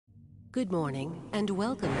Good morning, and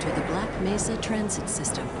welcome to the Black Mesa Transit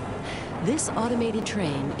System. This automated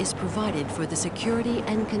train is provided for the security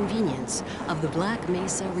and convenience of the Black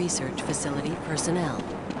Mesa Research Facility personnel.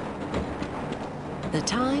 The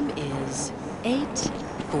time is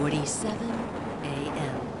 8:47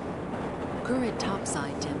 a.m. Current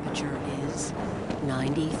topside temperature is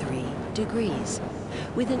 93 degrees,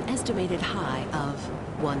 with an estimated high of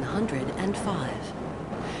 105.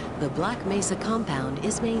 The Black Mesa compound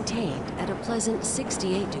is maintained at a pleasant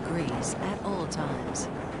 68 degrees at all times.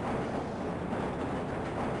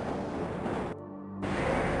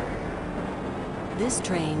 This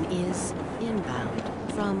train is inbound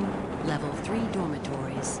from Level 3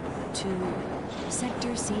 dormitories to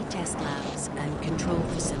Sector C test labs and control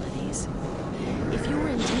facilities. If your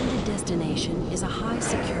intended destination is a high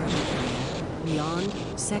security area beyond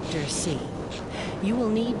Sector C, you will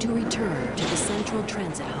need to return to the Central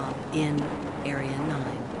Transit Hub in Area 9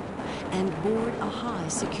 and board a high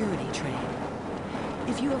security train.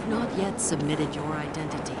 If you have not yet submitted your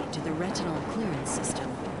identity to the retinal clearance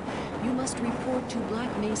system, you must report to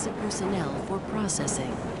Black Mesa personnel for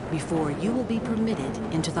processing before you will be permitted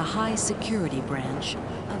into the high security branch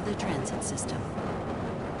of the transit system.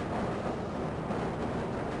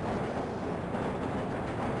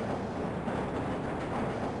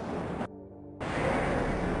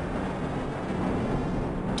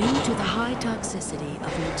 Due to the high toxicity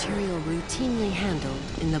of material routinely handled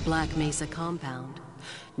in the Black Mesa compound,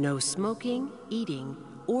 no smoking, eating,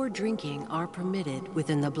 or drinking are permitted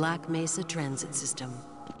within the Black Mesa transit system.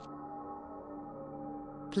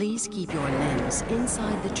 Please keep your limbs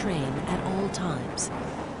inside the train at all times.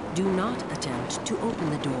 Do not attempt to open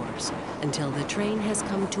the doors until the train has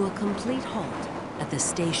come to a complete halt at the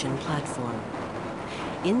station platform.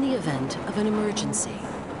 In the event of an emergency,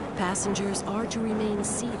 passengers are to remain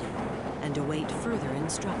seated and await further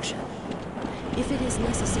instruction. If it is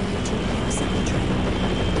necessary to exit the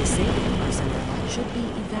train, disabled personnel should be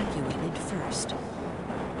evacuated first.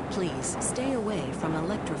 Please stay away from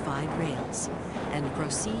electrified rails and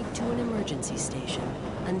proceed to an emergency station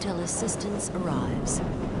until assistance arrives.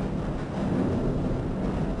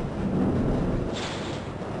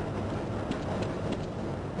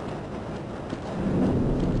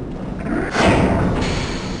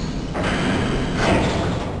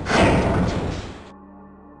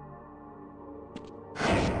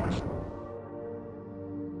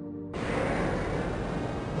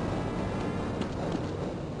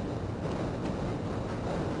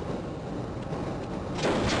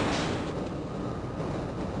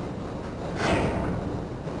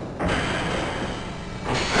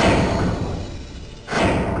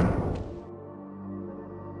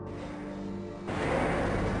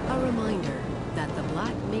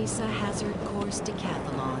 Mesa Hazard Course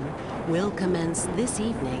Decathlon will commence this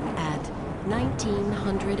evening at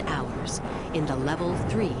 1900 hours in the Level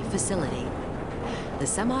 3 facility. The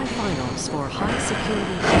semi-finals for high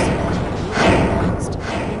security personnel will be announced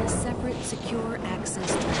in a separate secure access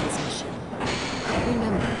transmission.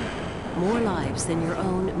 Remember, more lives than your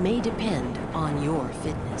own may depend on your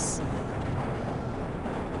fitness.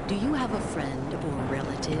 Do you have a friend or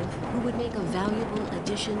relative who would make a valuable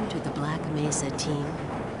addition to the Black Mesa team?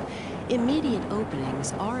 Immediate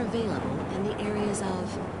openings are available in the areas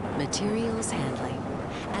of materials handling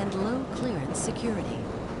and low clearance security.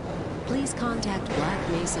 Please contact Black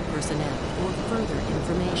Mesa personnel for further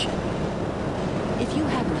information. If you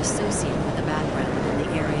have an associate with a background in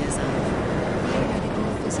the areas of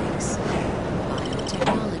theoretical physics,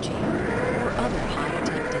 biotechnology, or other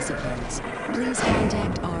high-tech disciplines, please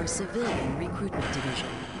contact our Civilian Recruitment Division.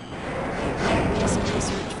 The Black Mesa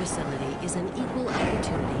Research Facility is an equal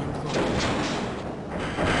opportunity employer.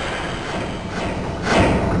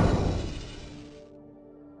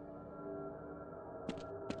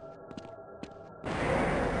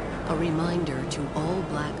 A reminder to all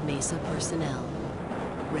Black Mesa personnel.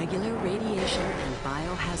 Regular radiation and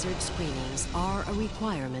biohazard screenings are a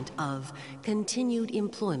requirement of continued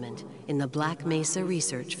employment in the Black Mesa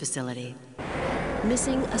Research Facility.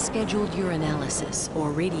 Missing a scheduled urinalysis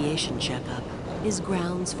or radiation checkup is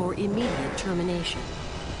grounds for immediate termination.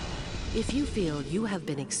 If you feel you have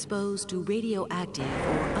been exposed to radioactive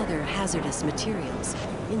or other hazardous materials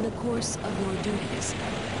in the course of your duties,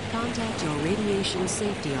 contact your radiation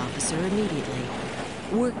safety officer immediately.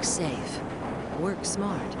 Work safe. Work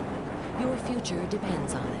smart. Your future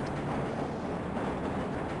depends on it.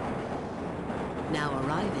 Now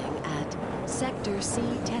arriving at Sector C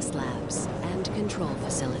test labs and control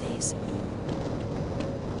facilities.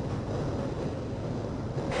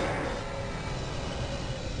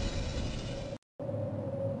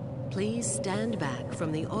 Please stand back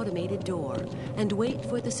from the automated door and wait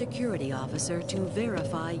for the security officer to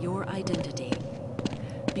verify your identity.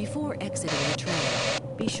 Before exiting the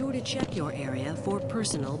train, be sure to check your area for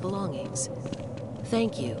personal belongings.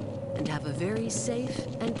 Thank you, and have a very safe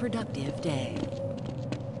and productive day.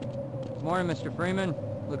 Morning, Mr. Freeman.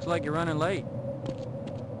 Looks like you're running late.